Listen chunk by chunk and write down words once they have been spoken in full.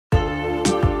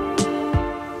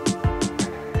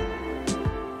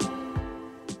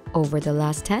Over the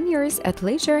last 10 years,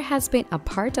 athleisure has been a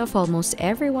part of almost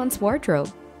everyone's wardrobe.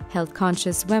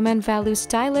 Health-conscious women value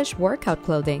stylish workout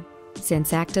clothing.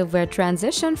 Since activewear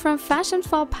transitioned from fashion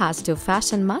faux pas to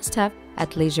fashion must-have,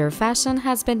 athleisure fashion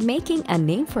has been making a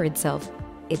name for itself.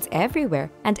 It's everywhere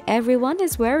and everyone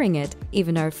is wearing it,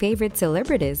 even our favorite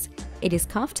celebrities. It is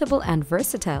comfortable and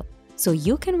versatile, so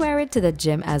you can wear it to the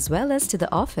gym as well as to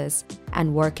the office.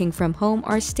 And working from home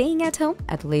or staying at home,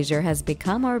 athleisure has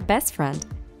become our best friend.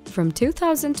 From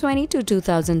 2020 to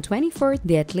 2024,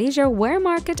 the athleisure wear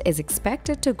market is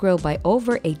expected to grow by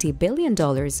over $80 billion.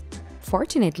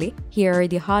 Fortunately, here are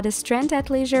the hottest trend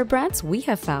athleisure brands we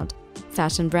have found.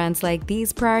 Fashion brands like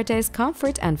these prioritize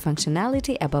comfort and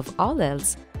functionality above all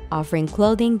else, offering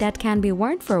clothing that can be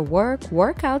worn for work,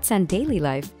 workouts, and daily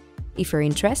life. If you're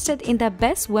interested in the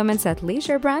best women's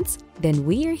athleisure brands, then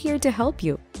we are here to help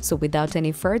you. So without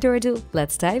any further ado,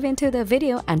 let's dive into the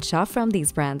video and shop from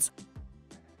these brands.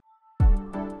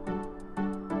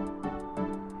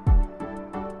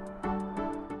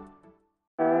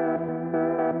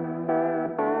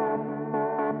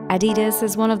 Adidas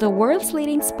is one of the world's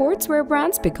leading sportswear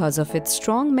brands because of its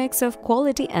strong mix of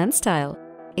quality and style.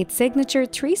 Its signature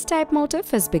three-stripe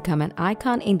motif has become an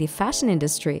icon in the fashion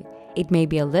industry. It may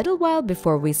be a little while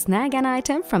before we snag an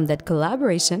item from that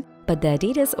collaboration, but the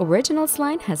Adidas Originals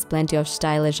line has plenty of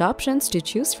stylish options to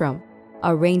choose from.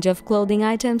 A range of clothing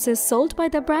items is sold by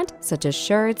the brand, such as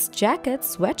shirts,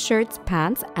 jackets, sweatshirts,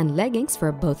 pants, and leggings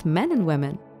for both men and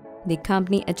women. The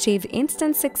company achieved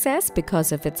instant success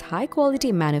because of its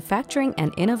high-quality manufacturing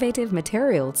and innovative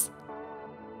materials.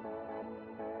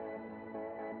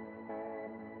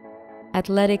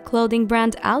 Athletic clothing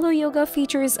brand Alo Yoga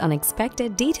features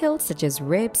unexpected details such as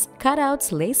ribs,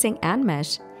 cutouts, lacing, and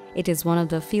mesh. It is one of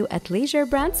the few athleisure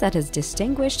brands that has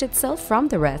distinguished itself from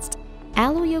the rest.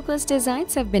 Alo Yoga's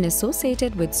designs have been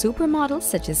associated with supermodels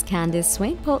such as Candice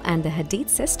Swainpoel and the Hadid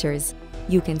sisters.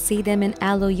 You can see them in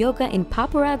Alo Yoga in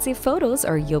paparazzi photos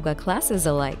or yoga classes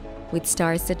alike. With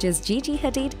stars such as Gigi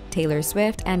Hadid, Taylor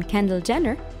Swift, and Kendall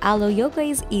Jenner, Alo Yoga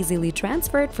is easily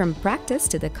transferred from practice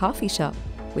to the coffee shop.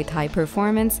 With high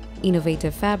performance,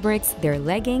 innovative fabrics, their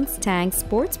leggings, tanks,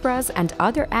 sports bras, and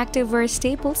other activewear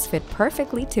staples fit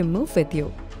perfectly to move with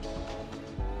you.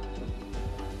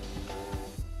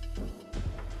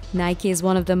 Nike is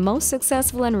one of the most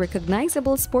successful and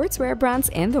recognizable sportswear brands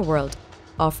in the world,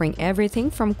 offering everything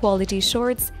from quality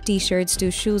shorts, t-shirts to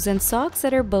shoes and socks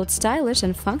that are both stylish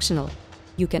and functional.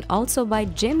 You can also buy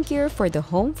gym gear for the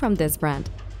home from this brand.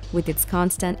 With its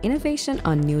constant innovation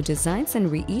on new designs and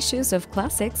reissues of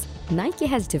classics, Nike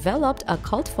has developed a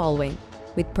cult following.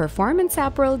 With performance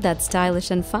apparel that's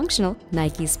stylish and functional,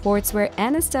 Nike Sportswear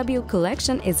NSW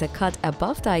collection is a cut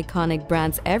above the iconic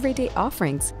brand's everyday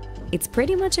offerings. It's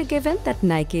pretty much a given that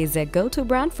Nike is a go-to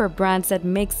brand for brands that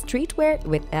mix streetwear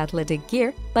with athletic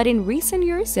gear, but in recent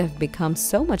years they have become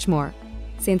so much more.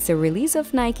 Since the release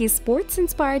of Nike's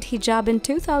sports-inspired hijab in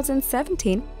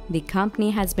 2017, the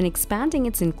company has been expanding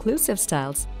its inclusive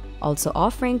styles. Also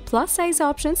offering plus-size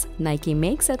options, Nike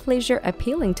makes athleisure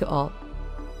appealing to all.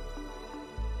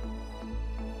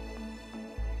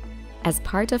 As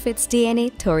part of its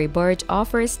DNA, Tory Sport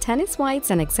offers tennis whites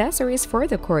and accessories for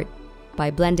the court. By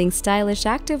blending stylish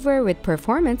activewear with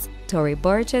performance, Tory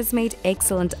Sport has made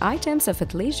excellent items of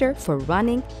athleisure for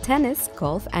running, tennis,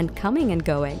 golf, and coming and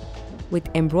going. With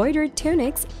embroidered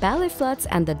tunics, ballet flats,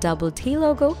 and the double T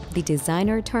logo, the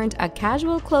designer turned a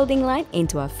casual clothing line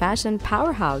into a fashion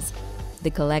powerhouse.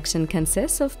 The collection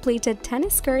consists of pleated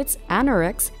tennis skirts,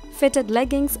 anoraks, fitted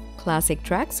leggings, classic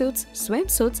tracksuits,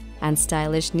 swimsuits, and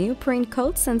stylish neoprene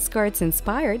coats and skirts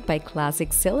inspired by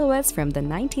classic silhouettes from the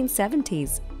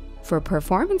 1970s. For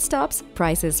performance tops,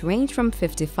 prices range from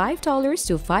 $55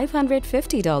 to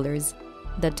 $550.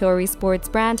 The Tory Sports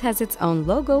brand has its own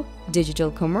logo, digital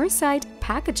commerce site,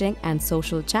 packaging, and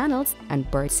social channels, and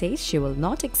Bird says she will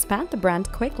not expand the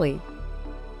brand quickly.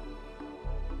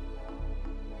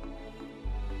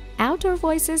 Outdoor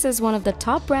Voices is one of the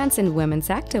top brands in women's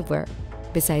activewear.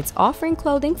 Besides offering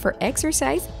clothing for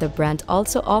exercise, the brand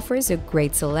also offers a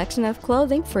great selection of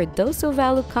clothing for those who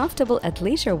value comfortable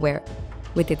athleisure wear.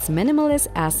 With its minimalist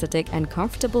aesthetic and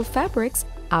comfortable fabrics,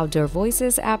 Outdoor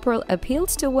Voices apparel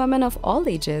appeals to women of all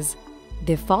ages.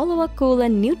 They follow a cool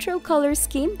and neutral color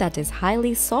scheme that is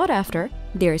highly sought after.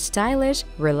 They are stylish,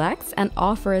 relaxed, and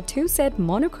offer a two-set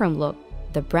monochrome look.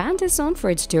 The brand is known for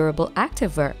its durable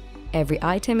activewear. Every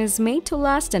item is made to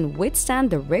last and withstand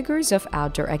the rigors of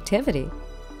outdoor activity.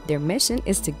 Their mission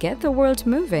is to get the world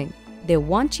moving. They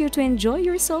want you to enjoy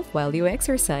yourself while you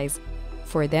exercise.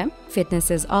 For them, fitness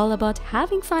is all about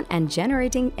having fun and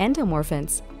generating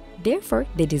endorphins. Therefore,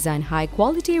 they design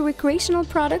high-quality recreational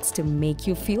products to make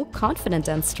you feel confident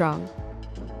and strong.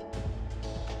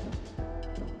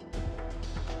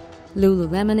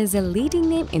 Lululemon is a leading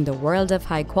name in the world of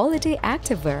high-quality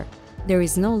activewear. There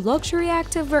is no luxury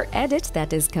activewear edit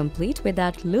that is complete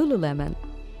without Lululemon.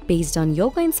 Based on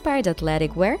yoga-inspired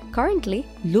athletic wear, currently,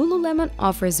 Lululemon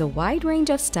offers a wide range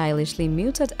of stylishly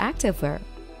muted activewear.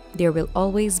 There will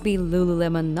always be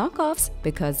Lululemon knockoffs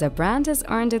because the brand has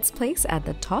earned its place at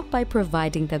the top by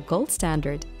providing the gold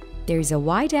standard. There is a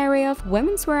wide array of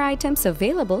women's wear items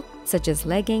available, such as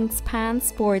leggings, pants,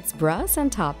 sports bras,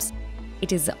 and tops.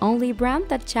 It is the only brand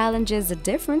that challenges the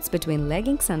difference between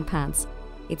leggings and pants.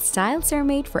 Its styles are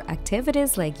made for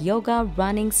activities like yoga,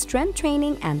 running, strength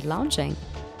training, and lounging.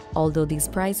 Although these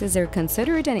prices are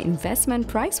considered an investment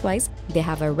price-wise, they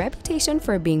have a reputation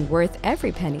for being worth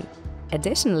every penny.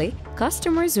 Additionally,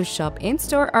 customers who shop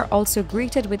in-store are also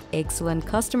greeted with excellent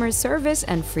customer service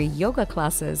and free yoga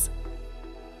classes.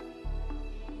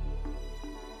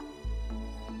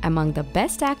 Among the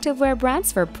best activewear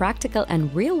brands for practical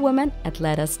and real women,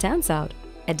 Athleta stands out.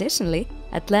 Additionally,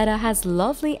 Athleta has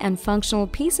lovely and functional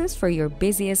pieces for your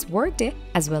busiest workday,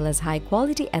 as well as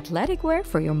high-quality athletic wear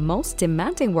for your most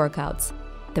demanding workouts.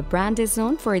 The brand is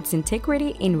known for its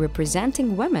integrity in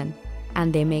representing women,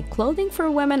 and they make clothing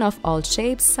for women of all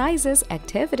shapes, sizes,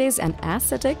 activities, and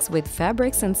aesthetics with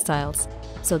fabrics and styles,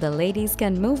 so the ladies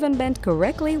can move and bend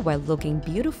correctly while looking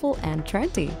beautiful and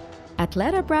trendy.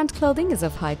 Athleta brand clothing is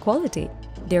of high quality,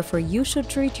 therefore you should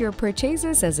treat your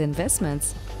purchases as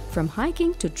investments. From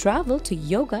hiking to travel to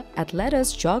yoga,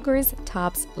 Athleta's joggers,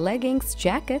 tops, leggings,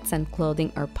 jackets, and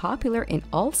clothing are popular in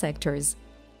all sectors.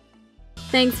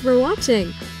 Thanks for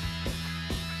watching!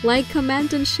 Like,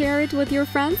 comment, and share it with your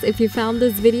friends if you found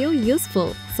this video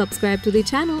useful. Subscribe to the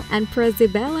channel and press the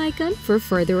bell icon for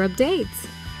further updates.